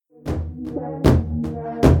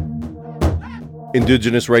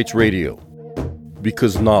Indigenous Rights Radio,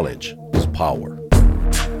 because knowledge is power.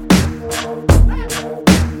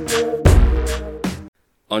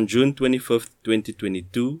 On June 25th,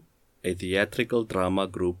 2022, a theatrical drama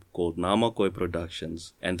group called Namakoi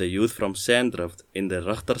Productions and the youth from Sandrift in the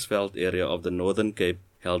Richtersveld area of the Northern Cape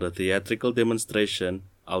held a theatrical demonstration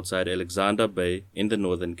outside Alexander Bay in the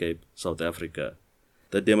Northern Cape, South Africa.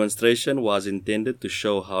 The demonstration was intended to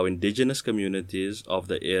show how indigenous communities of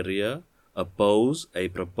the area oppose a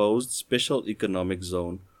proposed special economic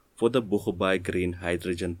zone for the Boegoebaai Green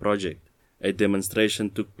Hydrogen project. A demonstration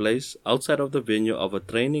took place outside of the venue of a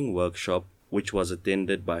training workshop which was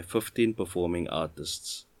attended by 15 performing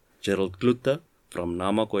artists. Gerald Klute from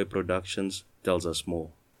Namakoi Productions tells us more.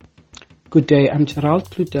 Good day, I'm Gerald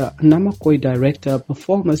Klute, a Namakoi director,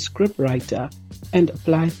 performer, scriptwriter, and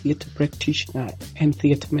applied theatre practitioner and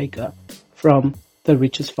theatre maker from the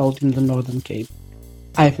Richtersveld in the Northern Cape.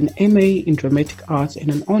 I have an MA in dramatic arts and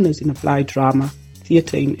an honours in applied drama,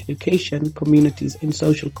 theatre in education, communities and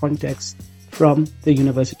social contexts from the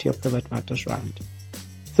University of the Witwatersrand.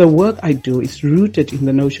 The work I do is rooted in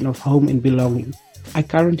the notion of home and belonging. I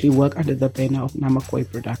currently work under the banner of Namakoi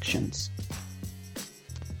Productions.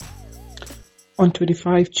 On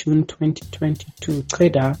 25 June 2022,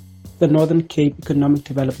 CREDA, the Northern Cape Economic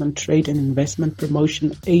Development Trade and Investment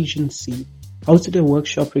Promotion Agency, hosted a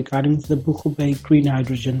workshop regarding the Boegoebaai Green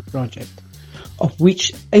Hydrogen project, of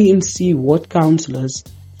which ANC ward councillors,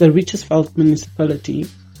 the Richtersveld municipality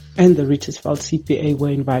and the Richtersveld CPA were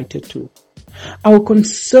invited to. Our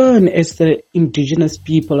concern as the indigenous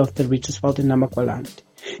people of the Richtersveld and Namakwa land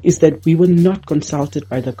is that we were not consulted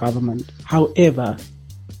by the government. However,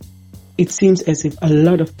 it seems as if a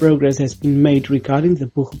lot of progress has been made regarding the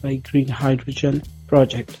Boegoebaai Green Hydrogen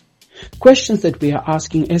project. Questions that we are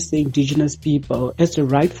asking as the indigenous people, as the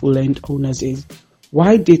rightful landowners is,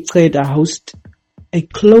 why did CREDA host a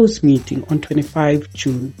closed meeting on 25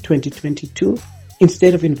 June 2022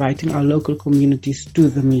 instead of inviting our local communities to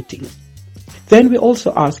the meeting? Then we're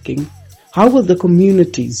also asking, how will the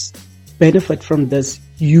communities benefit from this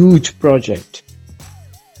huge project?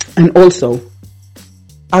 And also,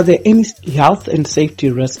 are there any health and safety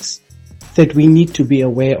risks that we need to be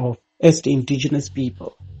aware of as the indigenous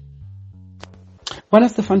people? One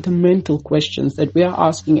of the fundamental questions that we are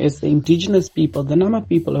asking as the indigenous people, the Nama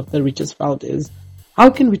people of the Richtersveld, is how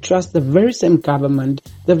can we trust the very same government,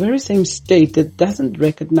 the very same state that doesn't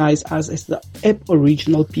recognize us as the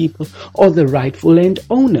Aboriginal people or the rightful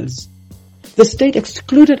landowners? The state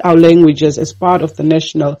excluded our languages as part of the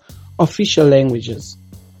national official languages.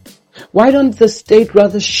 Why don't the state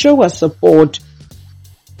rather show us support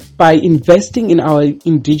by investing in our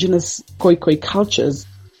indigenous Khoikhoi cultures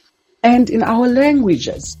and in our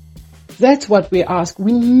languages? That's what we ask.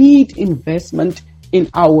 We need investment in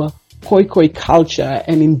our Khoikhoi culture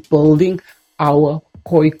and in building our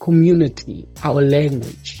Khoi community, our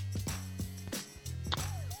language.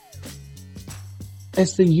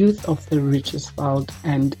 As the youth of the Richtersveld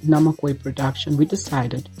and Namakoi production, we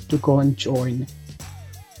decided to go and join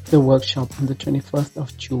the workshop on the 21st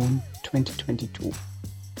of June 2022.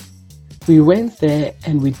 We went there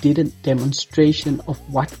and we did a demonstration of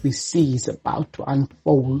what we see is about to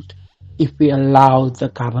unfold if we allow the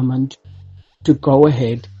government to go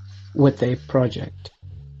ahead with their project.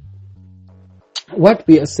 What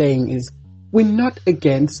we are saying is we're not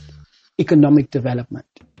against economic development.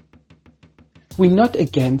 We're not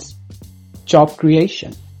against job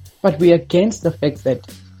creation, but we're against the fact that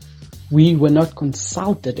we were not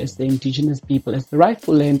consulted as the indigenous people, as the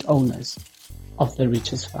rightful landowners of the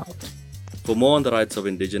Richtersveld. For more on the rights of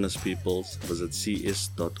indigenous peoples, visit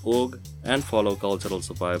cs.org and follow Cultural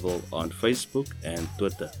Survival on Facebook and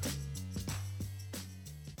Twitter.